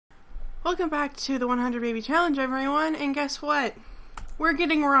Welcome back to the 100 Baby Challenge, everyone, and guess what? We're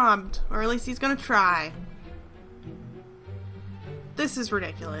getting robbed, or at least he's gonna try. This is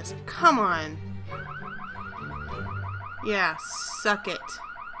ridiculous. Come on. Yeah, suck it.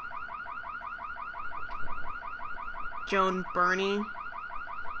 Joan Burney.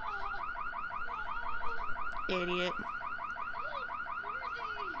 Idiot.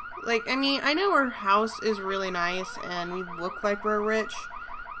 Like, I mean, I know our house is really nice and we look like we're rich,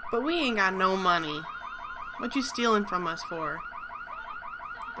 but we ain't got no money. What you stealing from us for?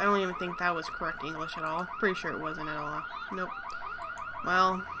 I don't even think that was correct English at all. Pretty sure it wasn't at all. Nope.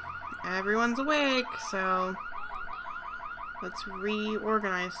 Well, everyone's awake, so let's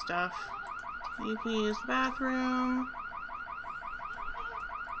reorganize stuff. You can use the bathroom.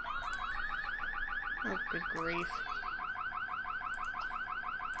 Oh, good grief.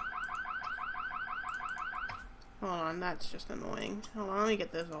 Hold on, that's just annoying. Hold on, let me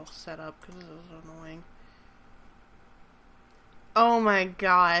get this all set up because this is annoying. Oh my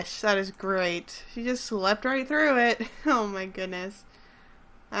gosh, that is great. She just slept right through it. Oh my goodness.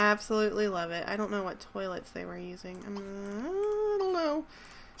 I absolutely love it. I don't know what toilets they were using. I don't know.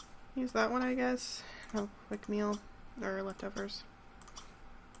 Use that one, I guess. Oh, quick meal. Or leftovers.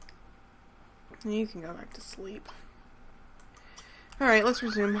 You can go back to sleep. Alright, let's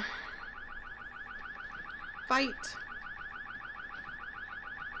resume. Fight.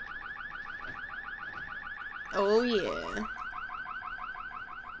 Oh yeah.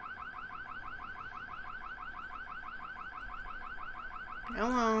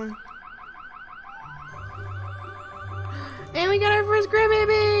 Come on. And we got our first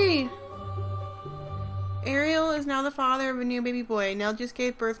grandbaby! Ariel is now the father of a new baby boy. Nell just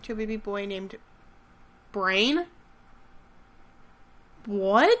gave birth to a baby boy named Brain?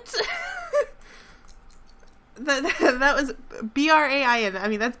 What? that was B-R-A-I-N. I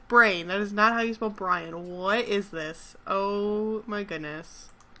mean, that's Brain. That is not how you spell Brian. What is this? Oh my goodness.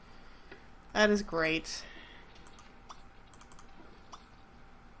 That is great.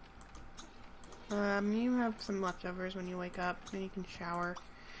 You have some leftovers when you wake up, and you can shower.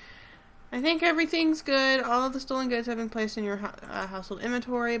 I think everything's good. All of the stolen goods have been placed in your household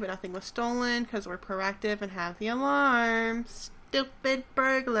inventory, but nothing was stolen because we're proactive and have the alarm. Stupid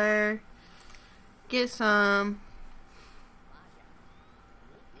burglar. Get some.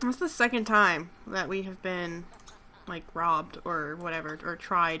 That's the second time that we have been, like, robbed or whatever, or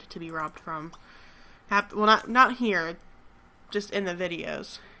tried to be robbed from. Well, not here, just in the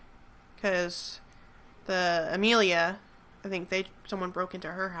videos. Because the Amelia, I think someone broke into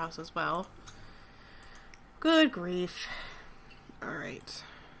her house as well. Good grief. Alright.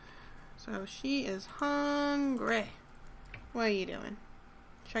 So she is hungry. What are you doing?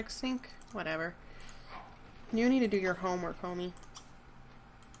 Check sink? Whatever. You need to do your homework, homie.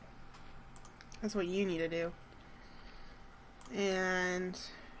 That's what you need to do. And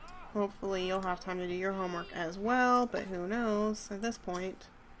hopefully you'll have time to do your homework as well, but who knows at this point.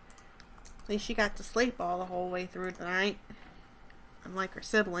 At least she got to sleep all the whole way through the night. Unlike her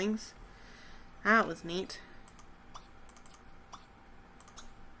siblings. That was neat.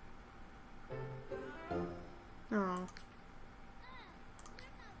 Oh.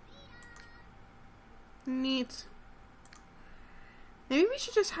 Neat. Maybe we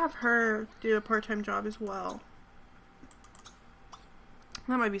should just have her do a part-time job as well.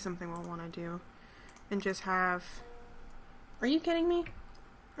 That might be something we'll want to do. And just have... Are you kidding me?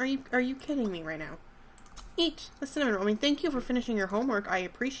 Are you kidding me right now? Eat the cinnamon roll. I mean, thank you for finishing your homework. I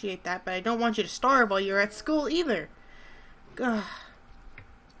appreciate that, but I don't want you to starve while you're at school either. Ugh.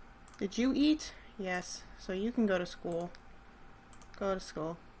 Did you eat? Yes. So you can go to school. Go to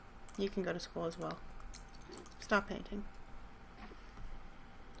school. You can go to school as well. Stop painting.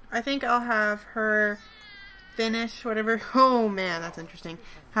 I think I'll have her finish whatever... Oh man, that's interesting.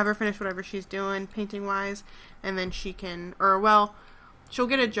 Have her finish whatever she's doing painting-wise, and then she can... Or, well... She'll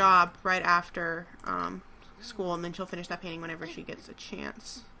get a job right after school, and then she'll finish that painting whenever she gets a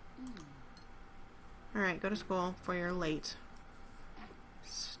chance. Alright, go to school before you're late.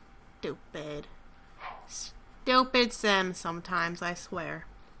 Stupid. Stupid Sim sometimes, I swear.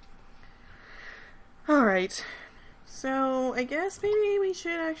 Alright. So, I guess maybe we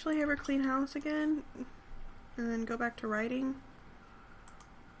should actually have her clean house again. And then go back to writing.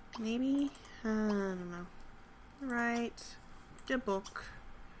 Maybe? I don't know. Right. A book,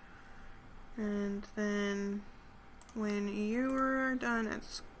 and then when you are done at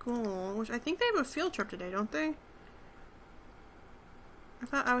school, which I think they have a field trip today, don't they? I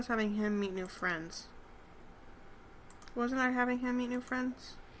thought I was having him meet new friends. Wasn't I having him meet new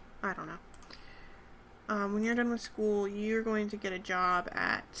friends? I don't know. When you're done with school, you're going to get a job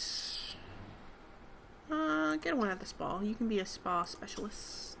at Get one at the spa. You can be a spa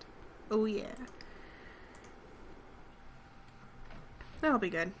specialist. Oh yeah. That'll be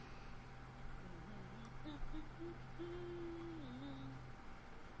good.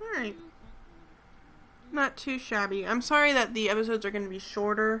 Alright. Not too shabby. I'm sorry that the episodes are going to be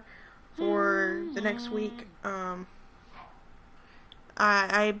shorter for the next week.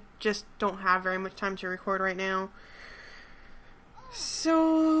 I just don't have very much time to record right now.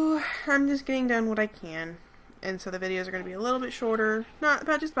 So, I'm just getting done what I can. And so the videos are going to be a little bit shorter.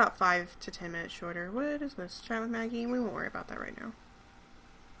 Just about 5 to 10 minutes shorter. What is this? Chat with Maggie? We won't worry about that right now.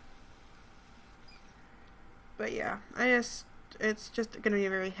 But yeah, it's just going to be a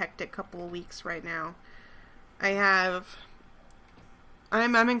very hectic couple of weeks right now. I'm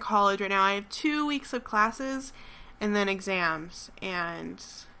in college right now. I have 2 weeks of classes and then exams, and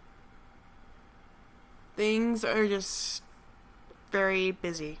things are just very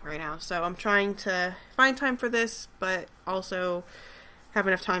busy right now. So I'm trying to find time for this, but also have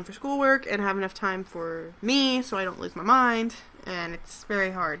enough time for schoolwork and have enough time for me so I don't lose my mind. And it's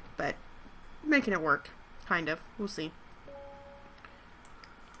very hard, but making it work. Kind of. We'll see.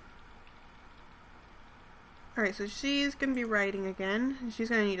 Alright, so she's going to be writing again. She's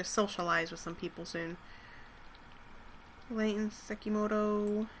going to need to socialize with some people soon. Layton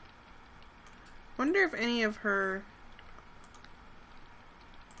Sekimoto. Wonder if any of her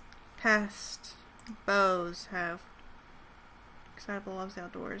past beaux have Excitable Loves the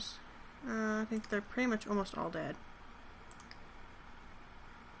Outdoors. I think they're pretty much almost all dead.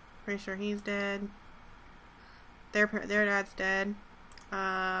 Pretty sure he's dead. Their dad's dead.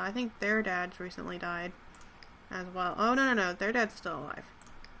 I think their dad's recently died as well. Oh, no. Their dad's still alive.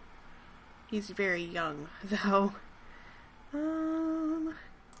 He's very young, though.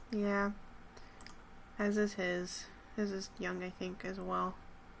 Yeah. As is his. His is young, I think, as well.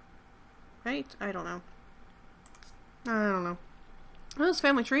 Right? I don't know. Well, it's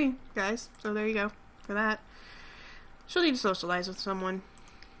family tree, guys. So there you go. For that. She'll need to socialize with someone.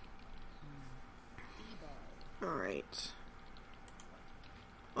 Alright.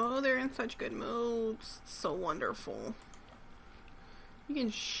 Oh, they're in such good moods. It's so wonderful. You can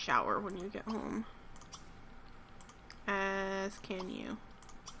shower when you get home. As can you.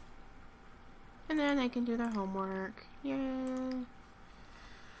 And then they can do their homework. Yay.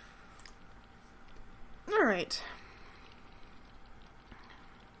 Alright.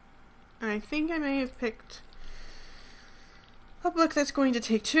 I think I may have picked a book that's going to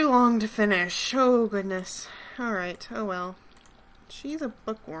take too long to finish. Oh, goodness. Alright, oh well. She's a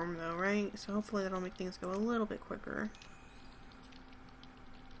bookworm, though, right? So hopefully that'll make things go a little bit quicker.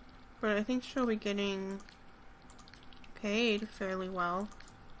 But I think she'll be getting paid fairly well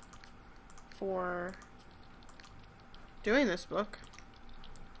for doing this book.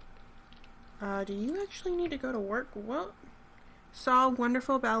 Do you actually need to go to work? Well, saw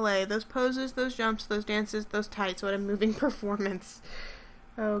wonderful ballet. Those poses, those jumps, those dances, those tights. What a moving performance.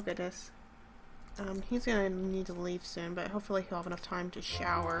 Oh, goodness. He's gonna need to leave soon, but hopefully he'll have enough time to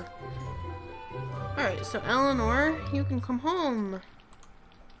shower. Alright, so Eleanor, you can come home.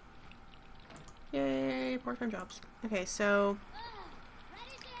 Yay, part-time jobs. Okay, so...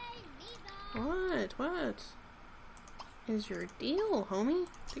 What is your deal, homie?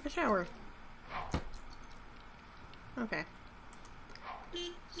 Take a shower. Okay.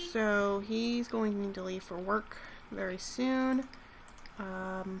 So, he's going to need to leave for work very soon.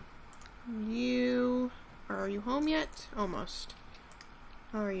 Are you home yet? Almost.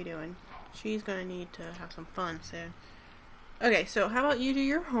 How are you doing? She's gonna need to have some fun soon. Okay, so how about you do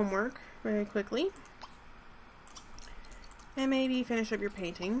your homework very quickly. And maybe finish up your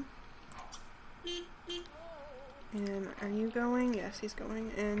painting. And are you going? Yes, he's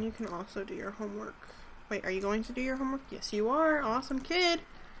going. And you can also do your homework. Wait, are you going to do your homework? Yes, you are. Awesome kid.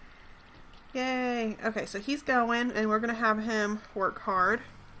 Yay. Okay, so he's going, and we're going to have him work hard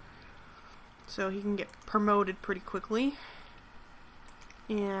so he can get promoted pretty quickly.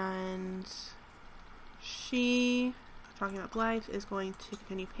 And she, talking about Blythe, is going to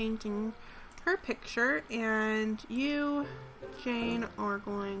continue painting her picture, and you, Jane, are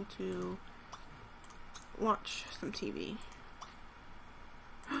going to watch some TV.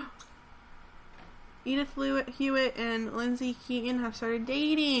 Edith Hewitt and Lindsay Keaton have started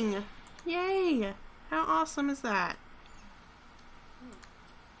dating. Yay! How awesome is that?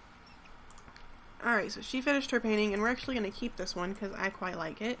 Alright, so she finished her painting, and we're actually going to keep this one because I quite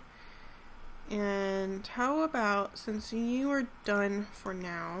like it. And how about, since you are done for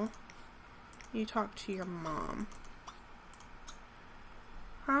now, you talk to your mom.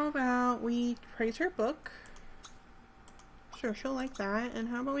 How about we praise her book? Sure, she'll like that. And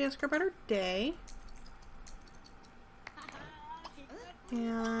how about we ask her about her day?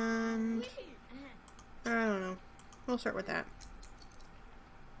 And I don't know. We'll start with that.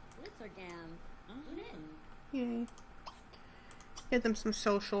 Yay. Get them some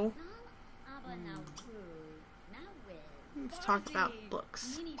social. Let's talk about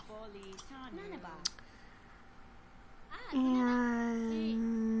books.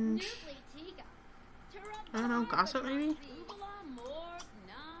 And I don't know, gossip maybe?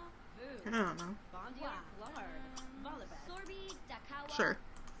 I don't know. Sure.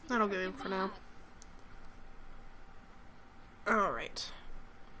 That'll do for now. Alright.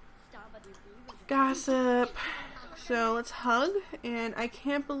 Gossip. So let's hug. And I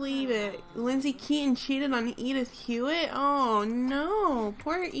can't believe it. Lindsay Keaton cheated on Edith Hewitt? Oh no.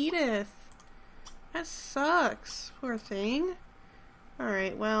 Poor Edith. That sucks. Poor thing.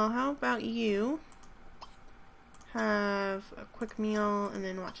 Alright, well, how about you have a quick meal and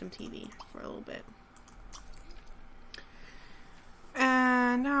then watch some TV for a little bit.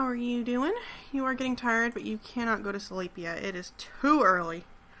 And how are you doing? You are getting tired, but you cannot go to sleep yet. It is too early.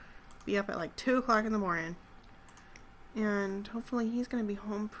 Be up at like 2 o'clock in the morning. And hopefully he's going to be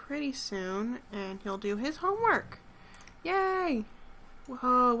home pretty soon and he'll do his homework. Yay!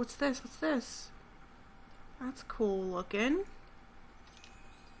 Whoa, what's this? What's this? That's cool looking.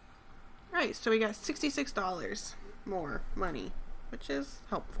 Right, so we got $66 more money, which is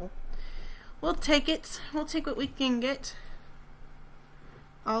helpful. We'll take it. We'll take what we can get.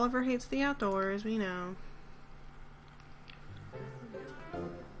 Oliver hates the outdoors, we know.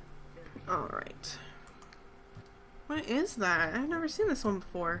 Alright. What is that? I've never seen this one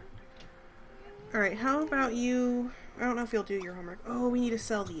before. Alright, how about you... I don't know if you'll do your homework. Oh, we need to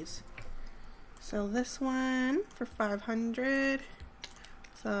sell these. Sell this one for 500.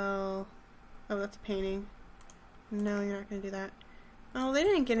 So... Oh, that's a painting. No, you're not gonna do that. Oh, they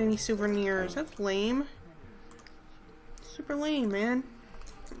didn't get any souvenirs. That's lame. Super lame, man.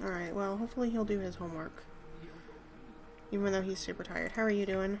 Alright, well, hopefully he'll do his homework. Even though he's super tired. How are you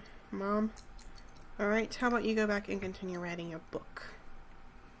doing, Mom? Alright, how about you go back and continue writing your book?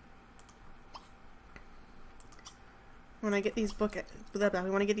 When I get these we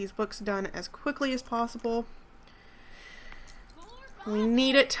want to get these books done as quickly as possible. We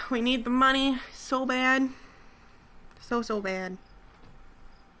need it. We need the money so bad. So bad.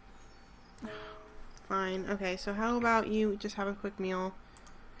 Fine. Okay, so how about you just have a quick meal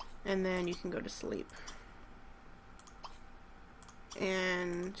and then you can go to sleep.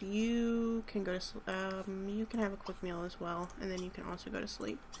 And you can go to you can have a quick meal as well, and then you can also go to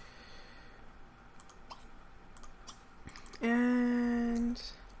sleep. And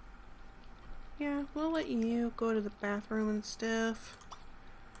yeah, we'll let you go to the bathroom and stuff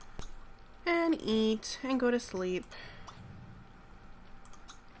and eat and go to sleep.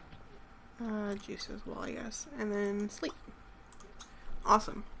 Juice as well, I guess, and then sleep.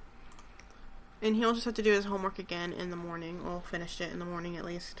 Awesome. And he'll just have to do his homework again in the morning. We'll finish it in the morning at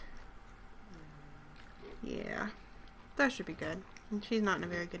least. Yeah. That should be good. And she's not in a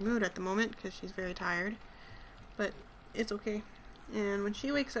very good mood at the moment because she's very tired. But it's okay. And when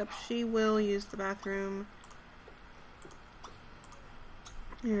she wakes up, she will use the bathroom.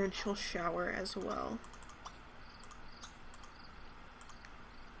 And she'll shower as well.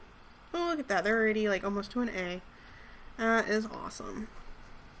 Oh, look at that. They're already like almost to an A. That is awesome.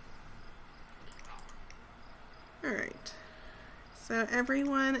 Alright, so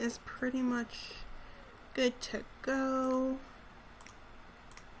everyone is pretty much good to go.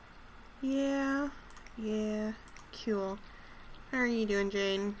 Yeah, cool. How are you doing,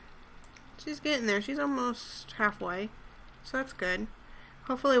 Jane? She's getting there. She's almost halfway, so that's good.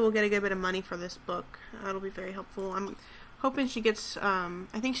 Hopefully we'll get a good bit of money for this book. That'll be very helpful. I'm hoping she gets, I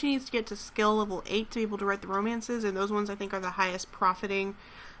think she needs to get to skill level 8 to be able to write the romances, and those ones I think are the highest profiting,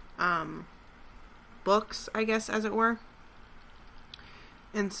 books, I guess, as it were.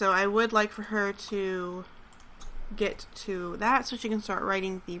 And so I would like for her to get to that so she can start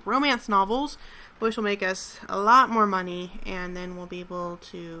writing the romance novels, which will make us a lot more money, and then we'll be able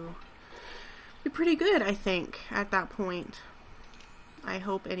to be pretty good, I think, at that point. I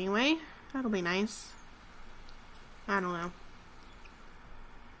hope, anyway. That'll be nice. I don't know.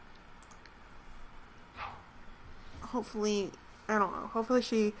 Hopefully, I don't know. Hopefully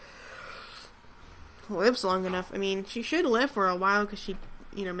she lives long enough. I mean, she should live for a while because she,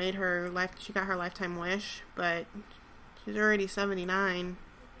 you know, she got her lifetime wish, but she's already 79,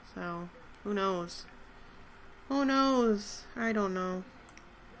 so who knows? Who knows? I don't know.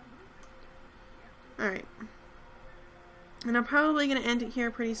 Alright. And I'm probably going to end it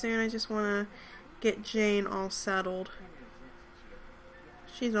here pretty soon. I just want to get Jane all settled.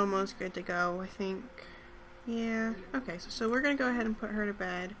 She's almost good to go, I think. Yeah. Okay, so we're going to go ahead and put her to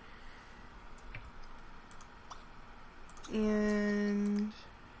bed. And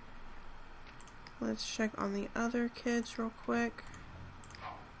let's check on the other kids real quick.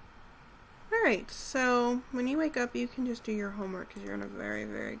 Alright, so when you wake up, you can just do your homework because you're in a very,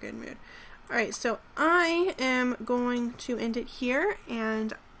 very good mood. Alright, so I am going to end it here,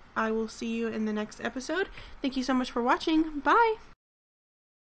 and I will see you in the next episode. Thank you so much for watching. Bye!